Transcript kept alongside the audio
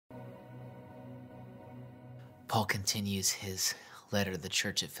Paul continues his letter to the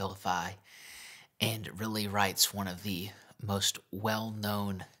church at Philippi and really writes one of the most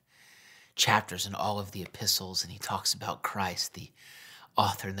well-known chapters in all of the epistles, and he talks about Christ, the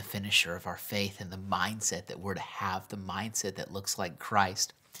author and the finisher of our faith, and the mindset that we're to have, the mindset that looks like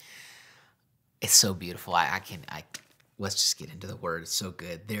Christ. It's so beautiful. Let's just get into the word. It's so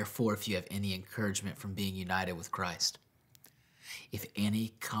good. Therefore, if you have any encouragement from being united with Christ, if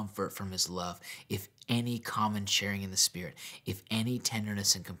any comfort from his love, if any common sharing in the Spirit, if any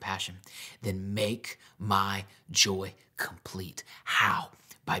tenderness and compassion, then make my joy complete. How?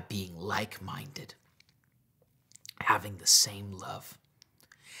 By being like-minded, having the same love,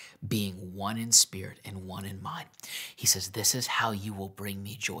 being one in spirit and one in mind. He says, this is how you will bring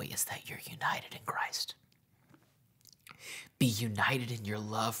me joy, is that you're united in Christ. Be united in your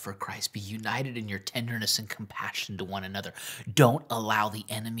love for Christ. Be united in your tenderness and compassion to one another. Don't allow the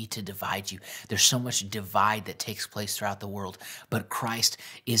enemy to divide you. There's so much divide that takes place throughout the world, but Christ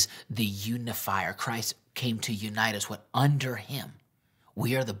is the unifier. Christ came to unite us. What? Under him.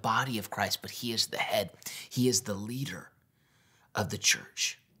 We are the body of Christ, but he is the head. He is the leader of the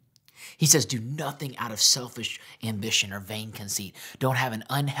church. He says, do nothing out of selfish ambition or vain conceit. Don't have an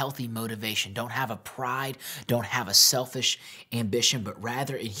unhealthy motivation. Don't have a pride. Don't have a selfish ambition, but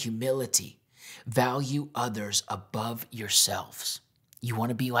rather in humility, value others above yourselves. You want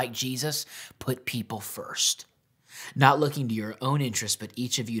to be like Jesus? Put people first. Not looking to your own interest, but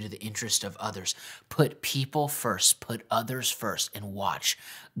each of you to the interest of others. Put people first. Put others first, and watch.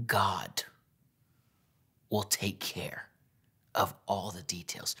 God will take care of all the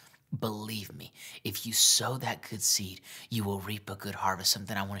details. Believe me, if you sow that good seed, you will reap a good harvest.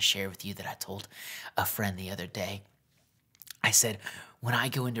 Something I want to share with you that I told a friend the other day. I said, when I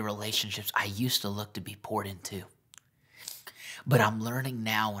go into relationships, I used to look to be poured into. But I'm learning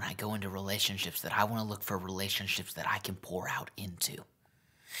now when I go into relationships that I want to look for relationships that I can pour out into.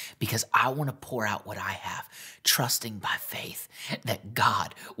 Because I want to pour out what I have, trusting by faith that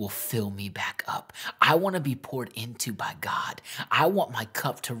God will fill me back up. I want to be poured into by God. I want my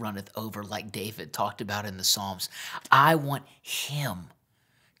cup to runneth over, like David talked about in the Psalms. I want him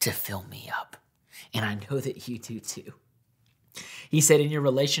to fill me up. And I know that you do too. He said, in your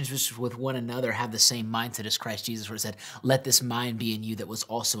relationships with one another, have the same mindset as Christ Jesus, where it said, let this mind be in you that was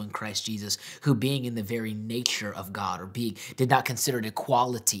also in Christ Jesus, who being in the very nature of God, or did not consider it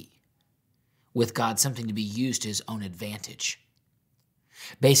equality with God something to be used to his own advantage.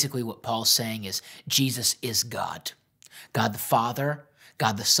 Basically, what Paul's saying is Jesus is God. God the Father,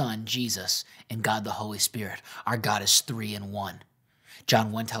 God the Son, Jesus, and God the Holy Spirit. Our God is 3 in 1.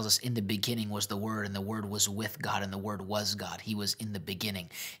 John 1 tells us, in the beginning was the Word, and the Word was with God, and the Word was God. He was in the beginning.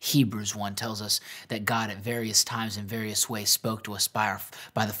 Hebrews 1 tells us that God at various times in various ways spoke to us by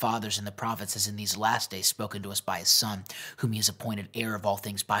the fathers and the prophets, as in these last days spoken to us by his Son, whom he has appointed heir of all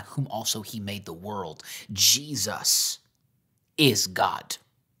things, by whom also he made the world. Jesus is God.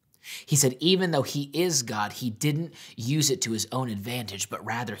 He said, even though he is God, he didn't use it to his own advantage, but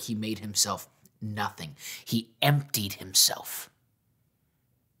rather he made himself nothing. He emptied himself.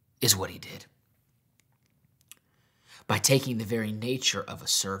 Is what he did. By taking the very nature of a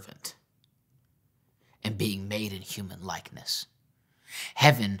servant and being made in human likeness.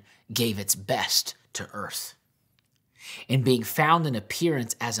 Heaven gave its best to earth. In being found in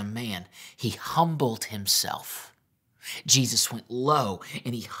appearance as a man, he humbled himself. Jesus went low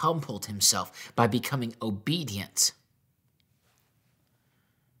and he humbled himself by becoming obedient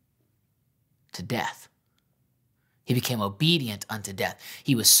to death. He became obedient unto death.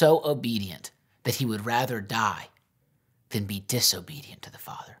 He was so obedient that he would rather die than be disobedient to the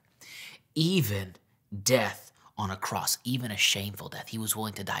Father. Even death on a cross, even a shameful death. He was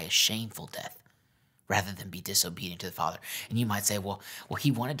willing to die a shameful death rather than be disobedient to the Father. And you might say, well,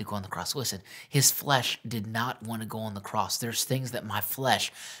 he wanted to go on the cross. Listen, his flesh did not want to go on the cross. There's things that my flesh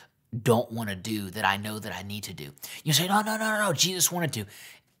don't want to do that I know that I need to do. You say, no, Jesus wanted to.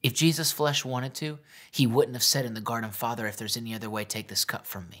 If Jesus' flesh wanted to, he wouldn't have said in the garden, Father, if there's any other way, take this cup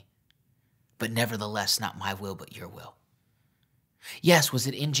from me. But nevertheless, not my will, but your will. Yes, was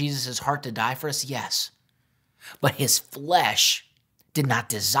it in Jesus' heart to die for us? Yes. But his flesh did not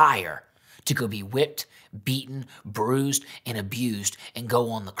desire to go be whipped, beaten, bruised, and abused and go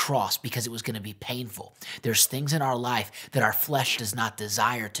on the cross because it was going to be painful. There's things in our life that our flesh does not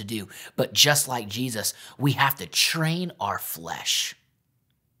desire to do. But just like Jesus, we have to train our flesh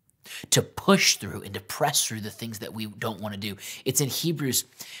to push through and to press through the things that we don't want to do. It's in Hebrews.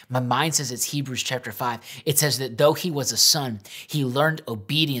 My mind says it's Hebrews chapter 5. It says that though he was a son, he learned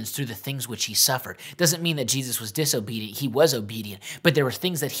obedience through the things which he suffered. Doesn't mean that Jesus was disobedient. He was obedient, but there were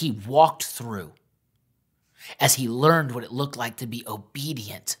things that he walked through. as he learned what it looked like to be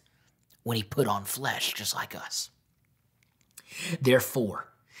obedient when he put on flesh just like us. Therefore,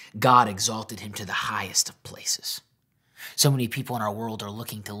 God exalted him to the highest of places. So many people in our world are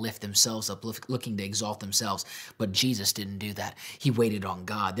looking to lift themselves up, looking to exalt themselves, but Jesus didn't do that. He waited on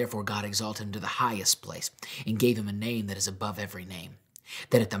God. Therefore, God exalted him to the highest place and gave him a name that is above every name,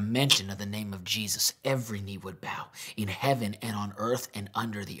 that at the mention of the name of Jesus, every knee would bow in heaven and on earth and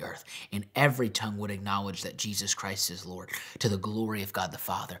under the earth, and every tongue would acknowledge that Jesus Christ is Lord, to the glory of God the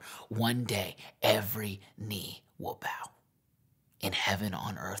Father. One day, every knee will bow in heaven,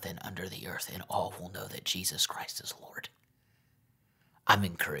 on earth, and under the earth, and all will know that Jesus Christ is Lord. I'm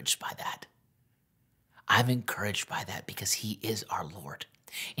encouraged by that. I'm encouraged by that because he is our Lord,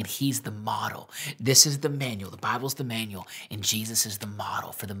 and he's the model. This is the manual. The Bible's the manual, and Jesus is the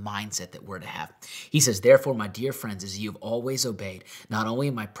model for the mindset that we're to have. He says, therefore, my dear friends, as you have always obeyed, not only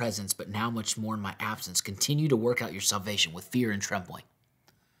in my presence, but now much more in my absence, continue to work out your salvation with fear and trembling.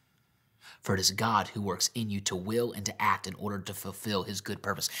 For it is God who works in you to will and to act in order to fulfill his good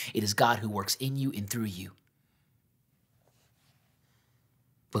purpose. It is God who works in you and through you,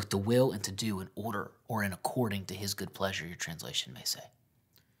 both to will and to do in order or in according to his good pleasure, your translation may say.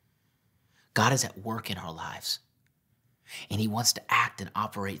 God is at work in our lives, and he wants to act and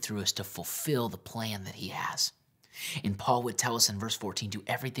operate through us to fulfill the plan that he has. And Paul would tell us in verse 14, do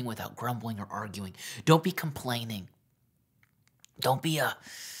everything without grumbling or arguing. Don't be complaining. Don't be a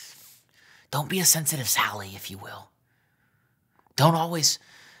sensitive Sally, if you will. Don't always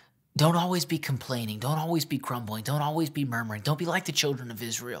be complaining. Don't always be grumbling. Don't always be murmuring. Don't be like the children of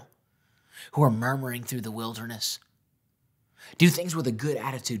Israel who are murmuring through the wilderness. Do things with a good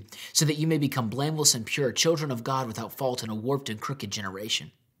attitude so that you may become blameless and pure, children of God without fault in a warped and crooked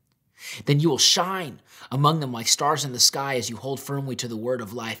generation. Then you will shine among them like stars in the sky as you hold firmly to the word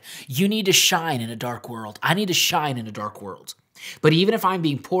of life. You need to shine in a dark world. I need to shine in a dark world. But even if I'm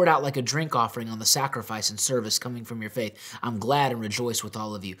being poured out like a drink offering on the sacrifice and service coming from your faith, I'm glad and rejoice with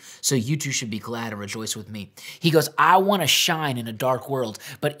all of you. So you too should be glad and rejoice with me. He goes, I want to shine in a dark world.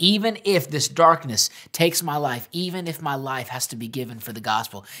 But even if this darkness takes my life, even if my life has to be given for the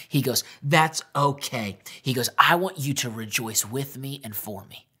gospel, he goes, that's okay. He goes, I want you to rejoice with me and for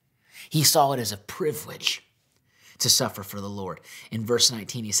me. He saw it as a privilege to suffer for the Lord. In verse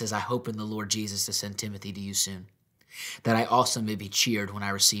 19, he says, I hope in the Lord Jesus to send Timothy to you soon, that I also may be cheered when I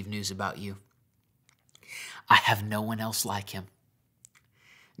receive news about you. I have no one else like him,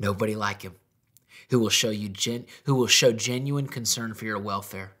 nobody like him, who will show genuine concern for your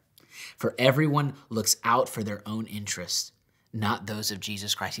welfare. For everyone looks out for their own interests, not those of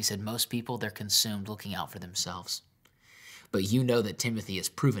Jesus Christ. He said most people, they're consumed looking out for themselves. But you know that Timothy has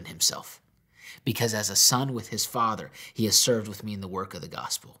proven himself, because as a son with his father, he has served with me in the work of the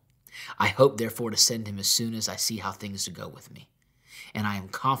gospel. I hope, therefore, to send him as soon as I see how things go with me. And I am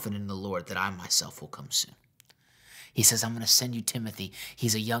confident in the Lord that I myself will come soon. He says, I'm going to send you Timothy.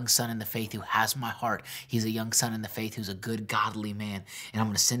 He's a young son in the faith who has my heart. He's a young son in the faith who's a good, godly man. And I'm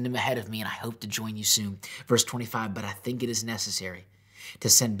going to send him ahead of me, and I hope to join you soon. Verse 25, but I think it is necessary to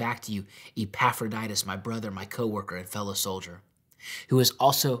send back to you Epaphroditus, my brother, my co-worker and fellow soldier, who is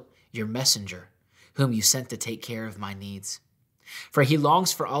also your messenger, whom you sent to take care of my needs. For he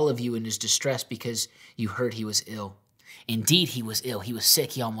longs for all of you and is distressed because you heard he was ill. Indeed, he was ill. He was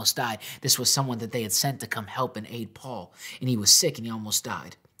sick. He almost died. This was someone that they had sent to come help and aid Paul, and he was sick and he almost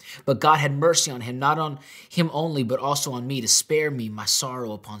died. But God had mercy on him, not on him only, but also on me, to spare me my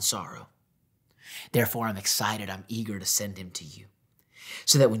sorrow upon sorrow. Therefore, I'm excited. I'm eager to send him to you,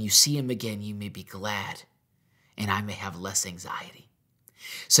 so that when you see him again, you may be glad, and I may have less anxiety.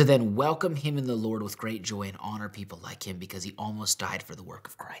 So then welcome him in the Lord with great joy and honor people like him, because he almost died for the work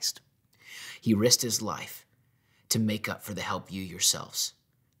of Christ. He risked his life to make up for the help you yourselves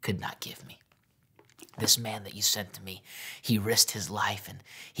could not give me. This man that you sent to me, he risked his life and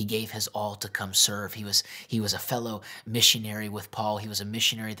he gave his all to come serve. He was a fellow missionary with Paul. He was a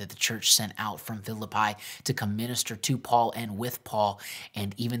missionary that the church sent out from Philippi to come minister to Paul and with Paul.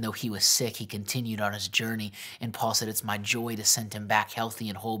 And even though he was sick, he continued on his journey. And Paul said, it's my joy to send him back healthy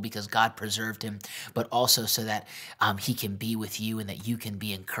and whole because God preserved him, but also so that he can be with you and that you can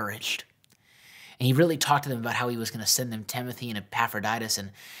be encouraged. And he really talked to them about how he was going to send them Timothy and Epaphroditus.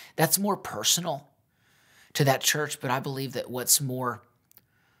 And that's more personal to that church, but I believe that what's more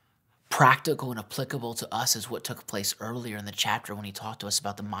practical and applicable to us is what took place earlier in the chapter when he talked to us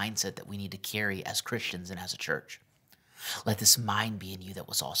about the mindset that we need to carry as Christians and as a church. Let this mind be in you that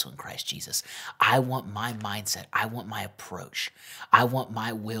was also in Christ Jesus. I want my mindset. I want my approach. I want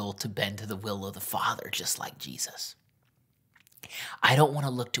my will to bend to the will of the Father, just like Jesus. I don't want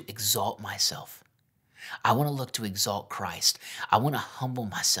to look to exalt myself. I want to look to exalt Christ. I want to humble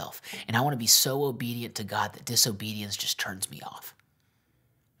myself. And I want to be so obedient to God that disobedience just turns me off.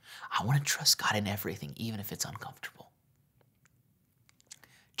 I want to trust God in everything, even if it's uncomfortable.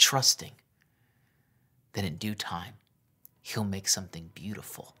 Trusting that in due time, He'll make something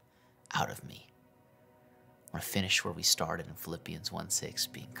beautiful out of me. I want to finish where we started in Philippians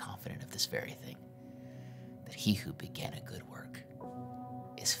 1:6, being confident of this very thing, that He who began a good work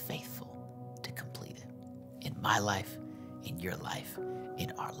is faithful to complete it in my life, in your life,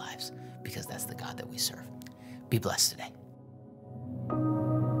 in our lives, because that's the God that we serve. Be blessed today.